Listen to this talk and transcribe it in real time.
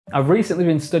I've recently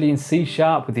been studying C#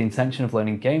 with the intention of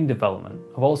learning game development.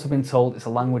 I've also been told it's a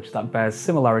language that bears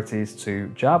similarities to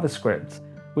JavaScript,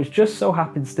 which just so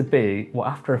happens to be what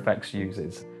After Effects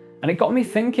uses. And it got me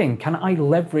thinking, can I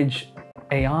leverage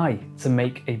AI to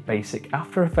make a basic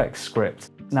After Effects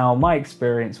script? Now, my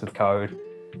experience with code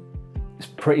is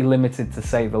pretty limited to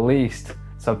say the least.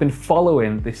 So I've been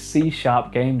following this C#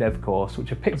 game dev course,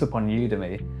 which I picked up on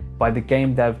Udemy, by the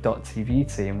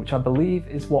GameDev.tv team, which I believe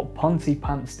is what Ponty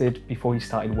Pants did before he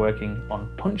started working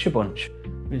on Punch-a-Bunch,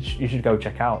 which you should go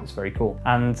check out, it's very cool.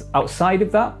 And outside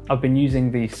of that, I've been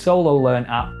using the SOLOLEARN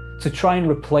app to try and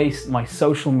replace my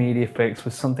social media fix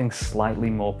with something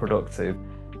slightly more productive.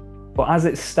 But as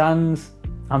it stands,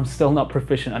 I'm still not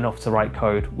proficient enough to write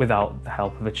code without the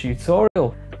help of a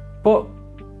tutorial. But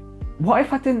what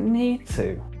if I didn't need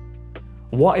to?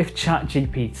 What if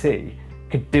ChatGPT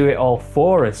could do it all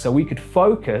for us, so we could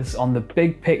focus on the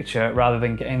big picture rather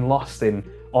than getting lost in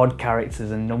odd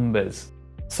characters and numbers?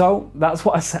 So that's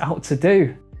what I set out to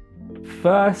do.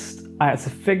 First, I had to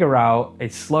figure out a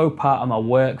slow part of my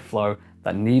workflow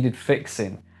that needed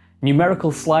fixing.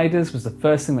 Numerical sliders was the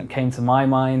first thing that came to my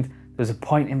mind. There was a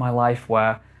point in my life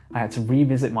where I had to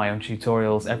revisit my own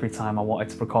tutorials every time I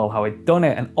wanted to recall how I'd done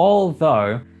it, and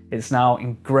although it's now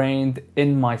ingrained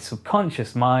in my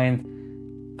subconscious mind,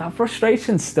 that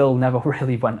frustration still never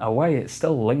really went away, it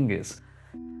still lingers.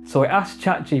 So I asked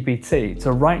ChatGPT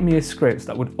to write me a script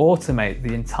that would automate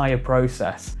the entire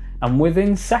process, and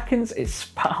within seconds it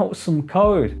spat out some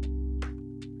code.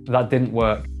 That didn't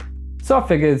work. So I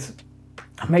figured,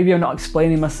 maybe I'm not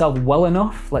explaining myself well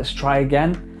enough, let's try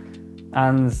again.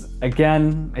 And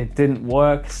again, it didn't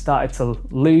work, started to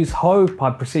lose hope. I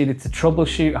proceeded to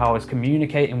troubleshoot how I was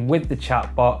communicating with the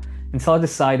chatbot, until I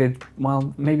decided,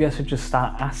 well, maybe I should just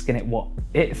start asking it what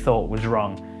it thought was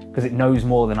wrong, because it knows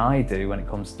more than I do when it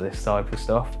comes to this type of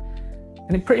stuff.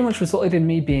 And it pretty much resulted in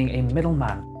me being a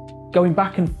middleman, going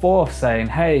back and forth saying,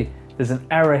 hey, there's an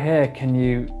error here, can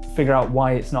you figure out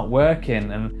why it's not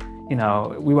working? And you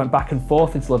know, we went back and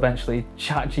forth until eventually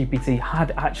ChatGPT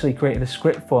had actually created a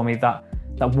script for me that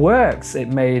works. It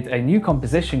made a new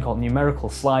composition called numerical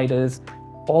sliders,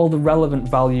 all the relevant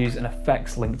values and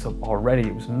effects linked up already.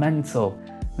 It was mental.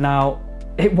 Now,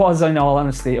 it was, in all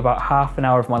honesty, about half an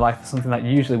hour of my life for something that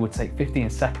usually would take 15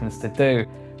 seconds to do.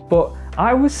 But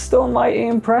I was still mighty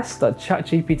impressed that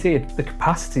ChatGPT had the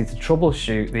capacity to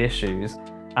troubleshoot the issues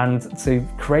and to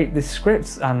create this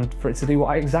script and for it to do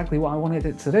exactly what I wanted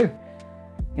it to do.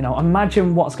 You know,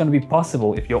 imagine what's going to be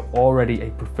possible if you're already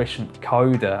a proficient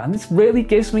coder. And this really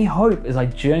gives me hope as I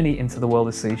journey into the world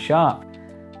of C#.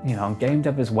 You know, game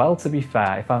dev as well, to be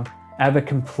fair. If I'm ever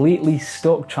completely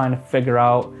stuck trying to figure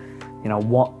out, you know,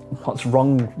 what's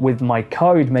wrong with my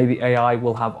code, maybe AI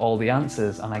will have all the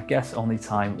answers, and I guess only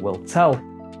time will tell.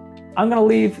 I'm going to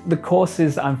leave the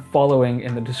courses that I'm following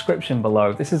in the description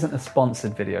below. This isn't a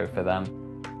sponsored video for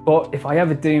them. But if I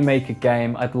ever do make a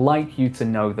game, I'd like you to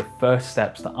know the first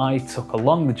steps that I took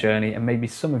along the journey, and maybe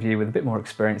some of you with a bit more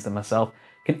experience than myself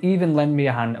can even lend me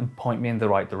a hand and point me in the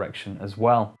right direction as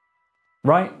well.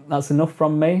 Right, that's enough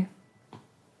from me.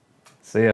 See ya.